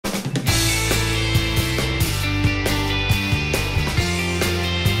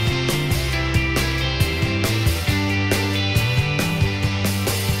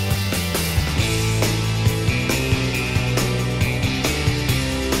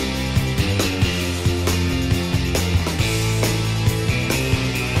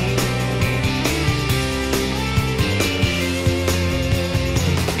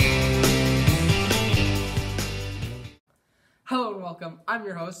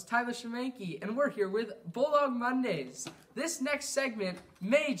your host, Tyler Shemanke, and we're here with Bulldog Mondays. This next segment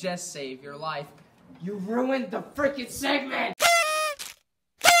may just save your life. You ruined the freaking segment!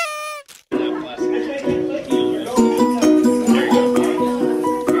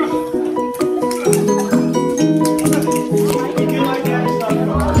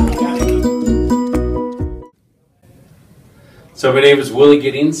 So my name is Willie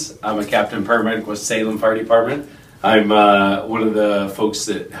Giddings. I'm a captain paramedic with Salem Fire Department. I'm one of the folks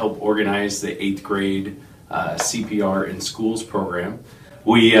that help organize the 8th grade CPR in schools program.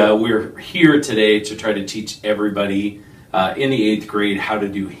 We're here today to try to teach everybody in the 8th grade how to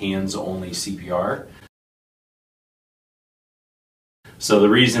do hands-only CPR. So the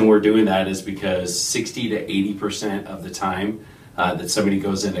reason we're doing that is because 60 to 80% of the time that somebody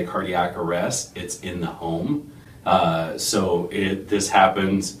goes into cardiac arrest, it's in the home. This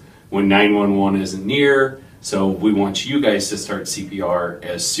happens when 911 isn't near, so we want you guys to start CPR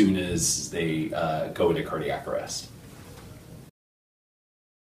as soon as they go into cardiac arrest.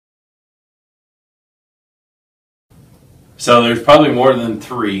 So there's probably more than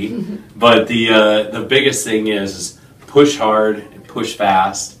 3, but the biggest thing is push hard and push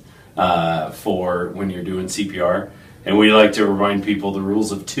fast for when you're doing CPR. And we like to remind people the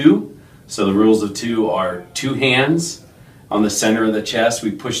rules of 2. So the rules of 2 are 2 hands on the center of the chest.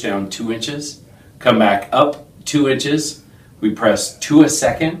 We push down 2 inches, come back up 2 inches. We press 2 a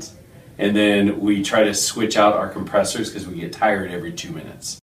second, and then we try to switch out our compressors because we get tired every 2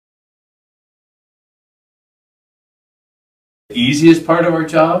 minutes. The easiest part of our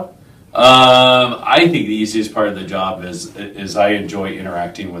job? I think the easiest part of the job is I enjoy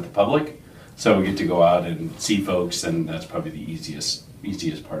interacting with the public. So we get to go out and see folks, and that's probably the easiest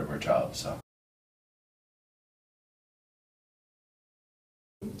part of our job. So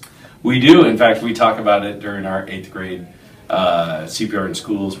we do, in fact, we talk about it during our 8th grade CPR in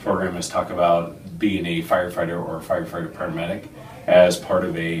schools program. Is talk about being a firefighter or a firefighter paramedic as part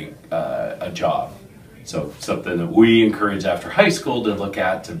of a job. So something that we encourage after high school to look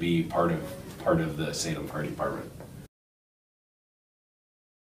at to be part of the Salem Fire Department.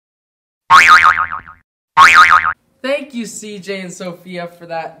 Thank you, CJ and Sophia, for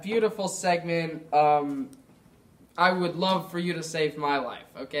that beautiful segment. I would love for you to save my life,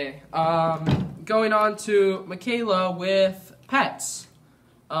 okay? Going on to Michaela with pets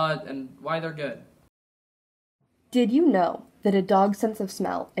and why they're good. Did you know that a dog's sense of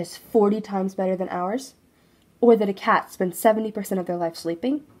smell is 40 times better than ours? Or that a cat spends 70% of their life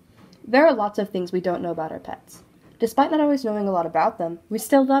sleeping? There are lots of things we don't know about our pets. Despite not always knowing a lot about them, we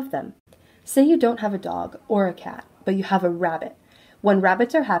still love them. Say you don't have a dog or a cat, but you have a rabbit. When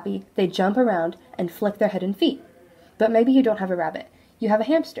rabbits are happy, they jump around and flick their head and feet. But maybe you don't have a rabbit. You have a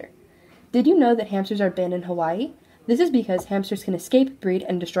hamster. Did you know that hamsters are banned in Hawaii? This is because hamsters can escape, breed,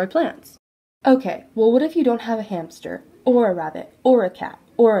 and destroy plants. Okay, well what if you don't have a hamster, or a rabbit, or a cat,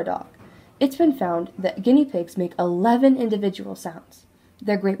 or a dog? It's been found that guinea pigs make 11 individual sounds.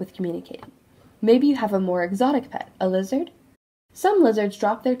 They're great with communicating. Maybe you have a more exotic pet, a lizard? Some lizards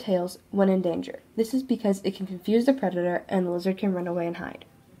drop their tails when in danger. This is because it can confuse the predator and the lizard can run away and hide.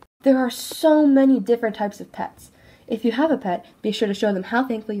 There are so many different types of pets. If you have a pet, be sure to show them how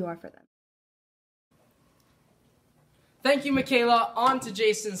thankful you are for them. Thank you, Michaela. On to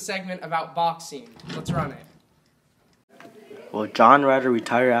Jason's segment about boxing. Let's run it. Will John Ryder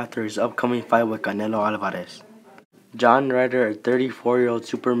retire after his upcoming fight with Canelo Alvarez? John Ryder, a 34-year-old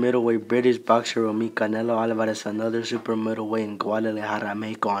super middleweight British boxer, will meet Canelo Alvarez, another super middleweight, in Guadalajara,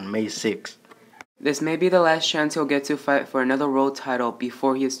 Mexico on May 6th. This may be the last chance he'll get to fight for another world title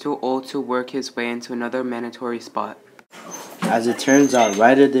before he is too old to work his way into another mandatory spot. As it turns out,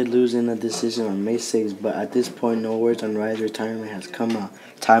 Ryder did lose in a decision on May 6th, but at this point no words on Ryder's retirement has come out.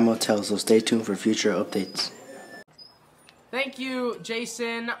 Time will tell, so stay tuned for future updates. Thank you,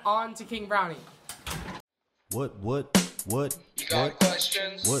 Jason. On to King Brownie. What? You got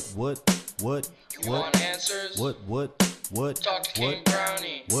questions? What? You want answers? What? Talk to King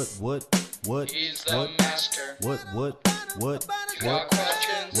Brownie. What? He's the master. What? You got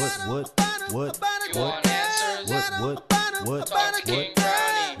questions? What? You want answers? What? Talk to King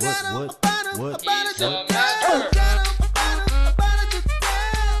Brownie. What? He's the master.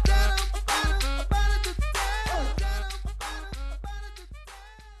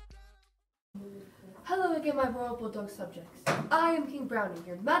 Hello again, my Royal Bulldog subjects. I am King Brownie,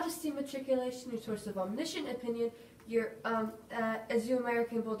 your Majesty Matriculation, your source of omniscient opinion, your, as you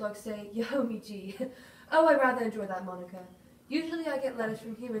American Bulldogs say, you homie G. Oh, I rather enjoy that moniker. Usually I get letters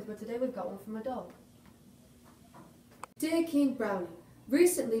from humans, but today we've got one from a dog. Dear King Brownie,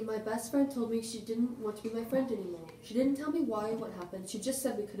 Recently, my best friend told me she didn't want to be my friend anymore. She didn't tell me why or what happened. She just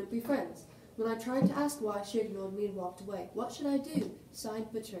said we couldn't be friends. When I tried to ask why, she ignored me and walked away. What should I do?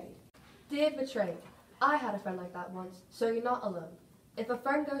 Signed, Betrayed. Dear Betrayed, I had a friend like that once, so you're not alone. If a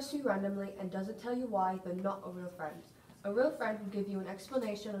friend goes to you randomly and doesn't tell you why, they're not a real friend. A real friend will give you an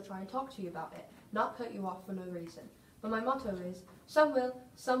explanation or try and talk to you about it, not cut you off for no reason. But my motto is, some will,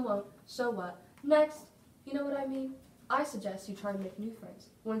 some won't, so what? Next, you know what I mean? I suggest you try and make new friends,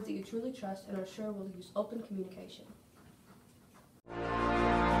 ones that you truly trust and are sure will use open communication.